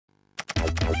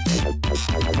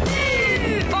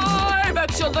5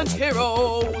 excellent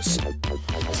heroes!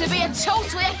 To be a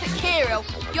totally epic hero,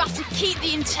 you have to keep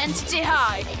the intensity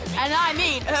high. And I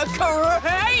mean a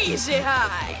crazy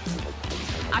high.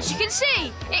 As you can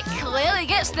see, it clearly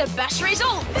gets the best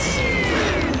results.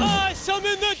 I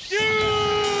summon the dude!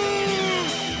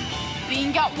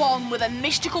 Being at one with a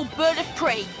mystical bird of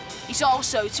prey is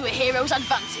also to a hero's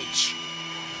advantage.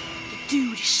 The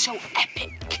dude is so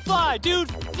epic. Fly, dude,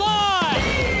 fly!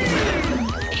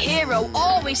 A hero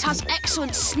always has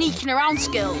excellent sneaking around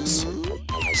skills.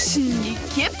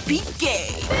 Sneaky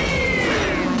peeky.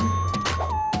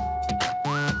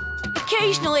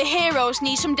 Occasionally, heroes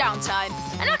need some downtime,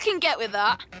 and I can get with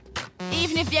that,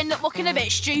 even if they end up looking a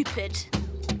bit stupid.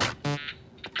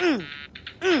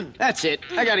 That's it.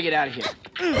 I gotta get out of here.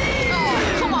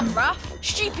 Oh, come on, Raph.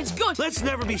 Stupid's good. Let's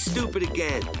never be stupid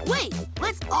again. Wait,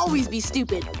 let's always be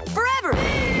stupid. Forever.